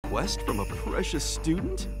request from a precious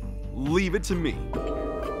student? Leave it to me.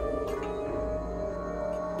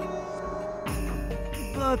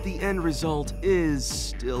 But the end result is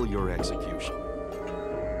still your execution.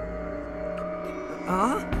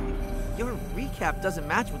 Huh? Your recap doesn't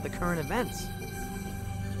match with the current events.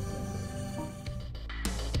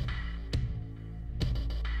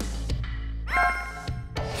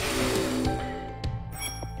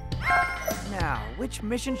 Now, which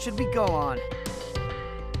mission should we go on?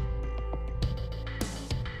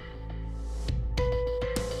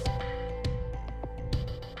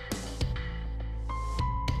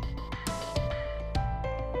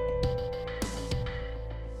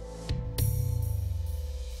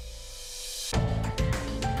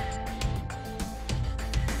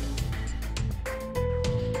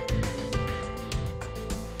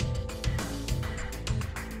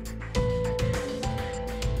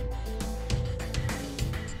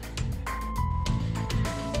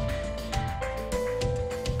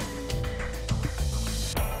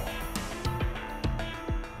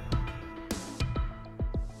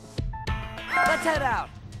 Let's head out!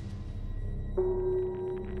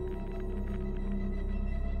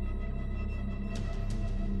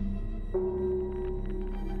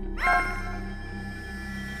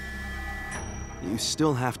 You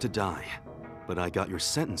still have to die, but I got your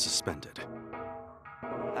sentence suspended.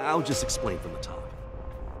 I'll just explain from the top.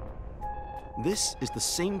 This is the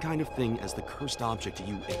same kind of thing as the cursed object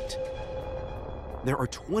you ate. There are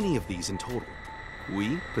 20 of these in total.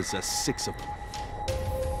 We possess 6 of them.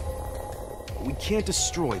 We can't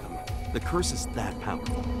destroy them. The curse is that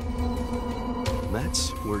powerful.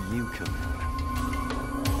 That's where you come in.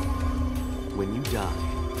 When you die,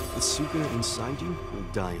 the Sukuna inside you will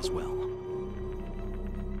die as well.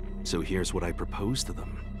 So here's what I propose to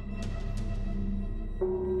them.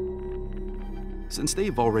 Since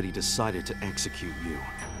they've already decided to execute you,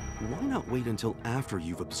 why not wait until after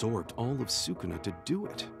you've absorbed all of Sukuna to do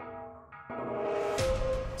it?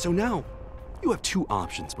 So now, you have 2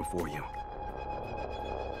 options before you.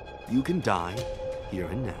 You can die, here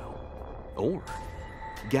and now, or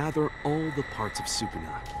gather all the parts of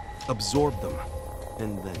Sukuna, absorb them,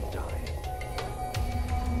 and then die.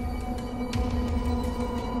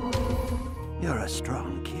 You're a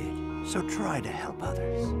strong kid, so try to help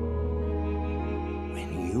others.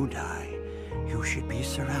 When you die, you should be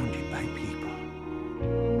surrounded by people.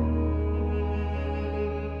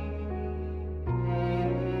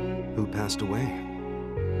 Who passed away?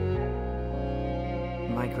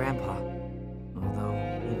 My grandpa, although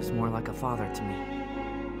he was more like a father to me.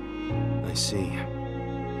 I see.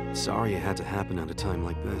 Sorry it had to happen at a time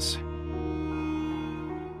like this.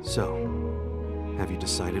 So, have you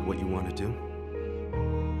decided what you want to do?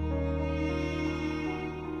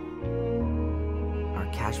 Are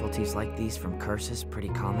casualties like these from curses pretty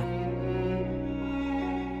common?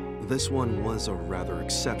 This one was a rather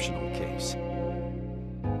exceptional case.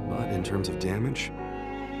 But in terms of damage,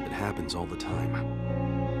 it happens all the time.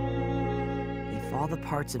 If all the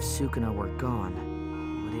parts of Sukuna were gone,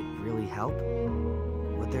 would it really help?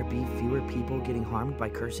 Would there be fewer people getting harmed by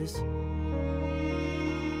curses?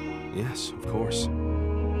 Yes, of course.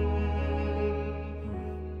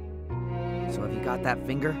 So have you got that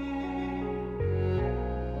finger?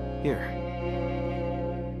 Here.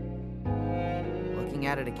 Looking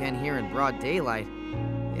at it again here in broad daylight,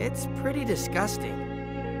 it's pretty disgusting.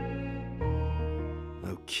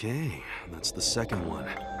 Okay, that's the second one.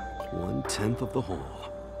 1/10 of the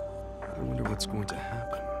whole. I wonder what's going to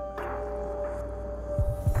happen.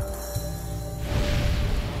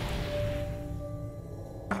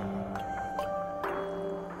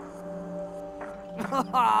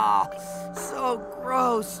 Oh, so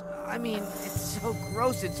gross. I mean, it's so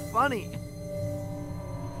gross, it's funny.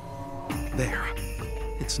 There.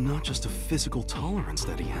 It's not just a physical tolerance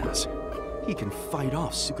that he has. He can fight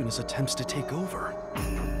off Sukuna's attempts to take over.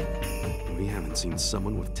 We haven't seen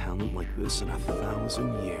someone with talent like this in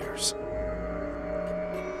 1,000 years.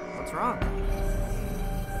 What's wrong?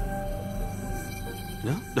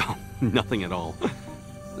 No, nothing at all.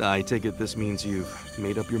 I take it this means you've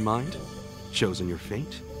made up your mind? Chosen your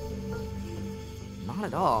fate? Not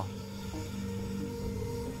at all.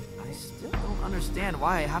 I still don't understand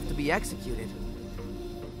why I have to be executed.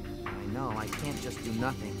 I know I can't just do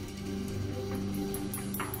nothing.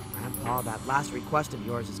 Grandpa, that last request of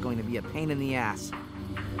yours is going to be a pain in the ass.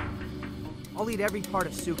 I'll eat every part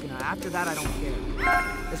of Sukuna. After that, I don't care.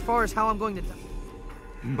 As far as how I'm going to...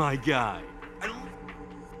 My guy.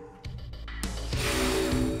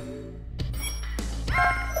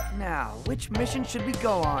 Now, which mission should we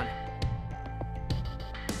go on?